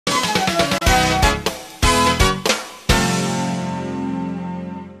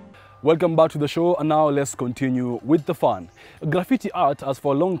Welcome back to the show, and now let's continue with the fun. Graffiti art has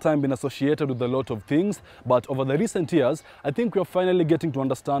for a long time been associated with a lot of things, but over the recent years, I think we are finally getting to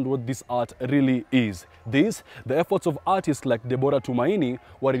understand what this art really is. The efforts of artists like Deborah Tumaini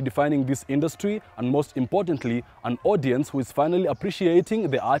who are redefining this industry, and most importantly, an audience who is finally appreciating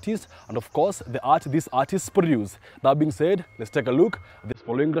the artists and of course the art these artists produce. That being said, let's take a look at this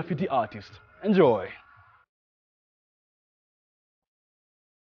following graffiti artist. Enjoy!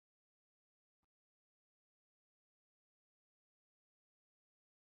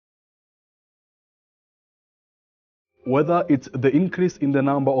 Whether it's the increase in the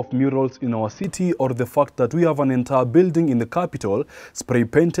number of murals in our city or the fact that we have an entire building in the capital spray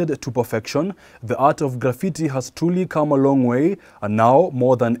painted to perfection, the art of graffiti has truly come a long way, and now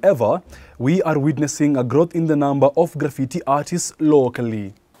more than ever, we are witnessing a growth in the number of graffiti artists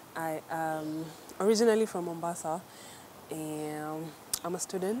locally. I am originally from Mombasa, and I'm a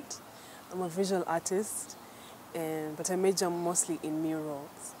student, I'm a visual artist, but I major mostly in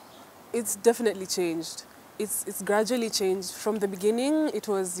murals. It's definitely changed. It's gradually changed. From the beginning, it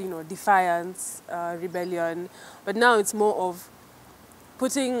was, defiance, rebellion, but now it's more of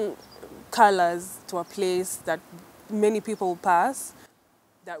putting colors to a place that many people pass,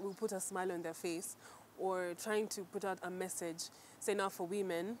 that will put a smile on their face, or trying to put out a message, say now for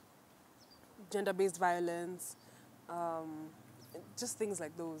women, gender-based violence, just things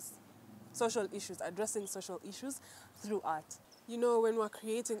like those. Social issues, addressing social issues through art. When we're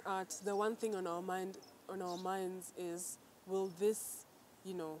creating art, the one thing on our minds is, will this,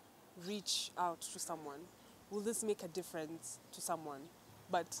 reach out to someone? Will this make a difference to someone,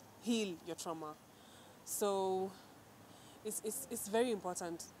 but heal your trauma? So it's very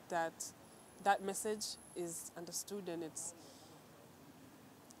important that that message is understood and it's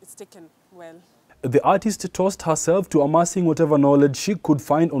taken well. The artist tossed herself to amassing whatever knowledge she could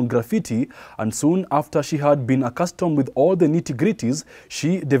find on graffiti, and soon after she had been accustomed with all the nitty-gritties,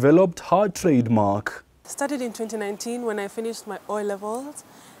 she developed her trademark. Started in 2019 when I finished my O-levels,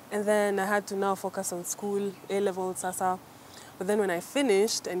 and then I had to now focus on school, A-levels, SASA. But then when I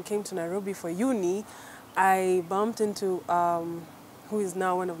finished and came to Nairobi for uni, I bumped into who is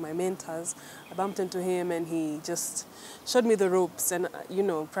now one of my mentors. I bumped into him and he just showed me the ropes, and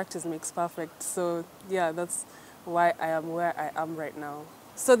practice makes perfect. So yeah, that's why I am where I am right now.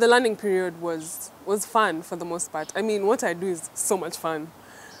 So the learning period was fun for the most part. I mean, what I do is so much fun.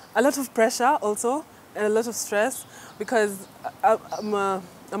 A lot of pressure also, and a lot of stress, because I'm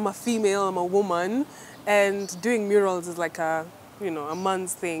a female, I'm a woman, and doing murals is like a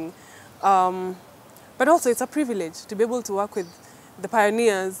man's thing. But also it's a privilege to be able to work with the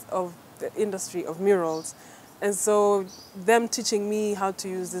pioneers of the industry of murals. And so them teaching me how to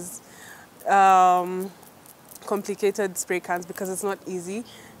use this complicated spray cans, because it's not easy,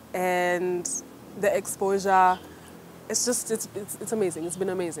 and the exposure, it's amazing. It's been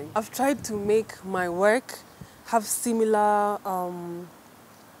amazing. I've tried to make my work have similar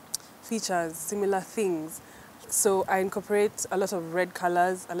features, similar things. So I incorporate a lot of red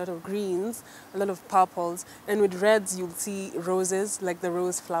colors, a lot of greens, a lot of purples, and with reds you'll see roses, like the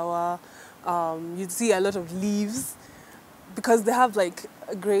rose flower. You'd see a lot of leaves, because they have like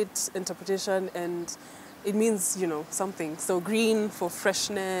a great interpretation and it means, something. So green for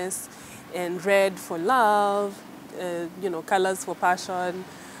freshness, and red for love, colors for passion,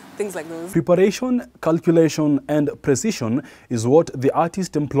 things like those. Preparation, calculation and precision is what the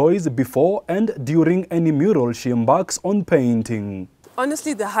artist employs before and during any mural she embarks on painting.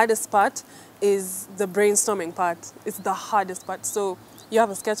 Honestly, the hardest part is the brainstorming part. It's the hardest part. So you have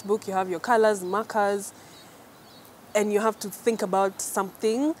a sketchbook, you have your colors, markers, and you have to think about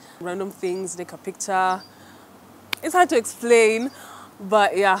something, random things, take a picture. It's hard to explain,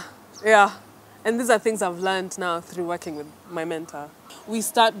 but yeah. And these are things I've learned now through working with my mentor. We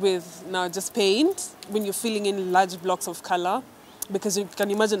start with now just paint when you're filling in large blocks of color, because you can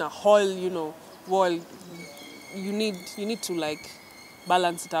imagine a whole, wall. You need to like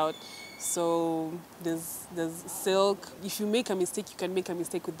balance it out. So there's silk. If you make a mistake, you can make a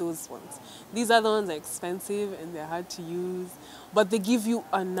mistake with those ones. These other ones are expensive and they're hard to use, but they give you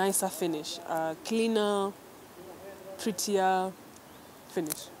a nicer finish, a cleaner, prettier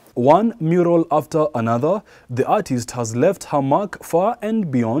finish. One mural after another, the artist has left her mark far and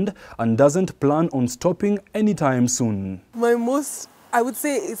beyond and doesn't plan on stopping anytime soon. I would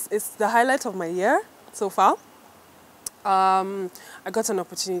say it's the highlight of my year so far. I got an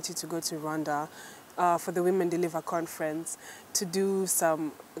opportunity to go to Rwanda for the Women Deliver conference to do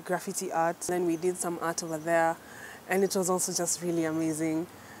some graffiti art. Then we did some art over there, and it was also just really amazing.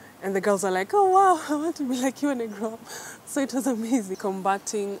 And the girls are like, oh wow, I want to be like you when I grow up. So it was amazing.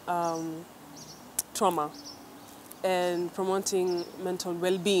 Combating trauma and promoting mental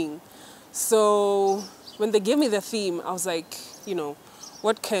well-being. So when they gave me the theme, I was like, you know,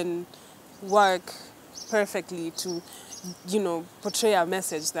 what can work perfectly to, you know, portray a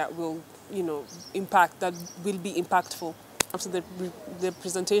message that will, you know, that will be impactful. After the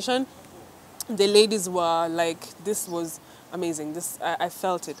presentation, the ladies were like, this was amazing. I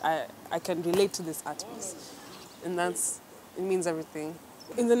felt it. I can relate to this art piece. And it means everything.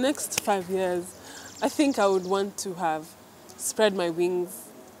 In the next 5 years, I think I would want to have spread my wings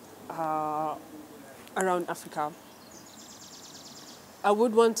around Africa. I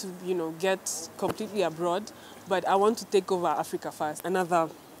would want to, you know, get completely abroad, but I want to take over Africa first. Another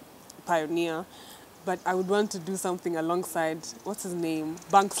pioneer, but I would want to do something alongside, what's his name?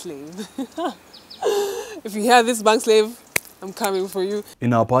 Bank Slave. If you hear this, Bank Slave, I'm coming for you.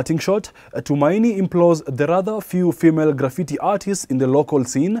 In our parting shot, Tumaini implores the rather few female graffiti artists in the local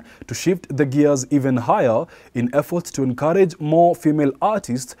scene to shift the gears even higher in efforts to encourage more female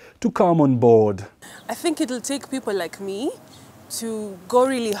artists to come on board. I think it'll take people like me to go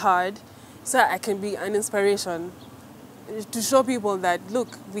really hard so I can be an inspiration to show people that, look,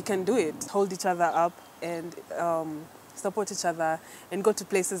 we can do it. Hold each other up and support each other and go to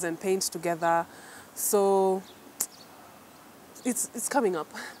places and paint together. So it's coming up.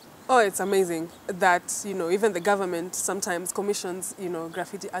 Oh, it's amazing that, you know, even the government sometimes commissions, you know,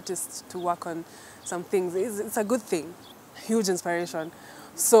 graffiti artists to work on some things. It's a good thing, huge inspiration.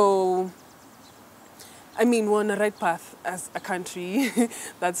 So, I mean, we're on the right path as a country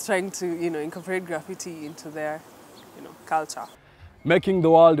that's trying to, you know, incorporate graffiti into their, you know, culture. Making the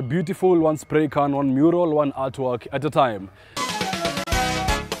world beautiful, one spray can, one mural, one artwork at a time.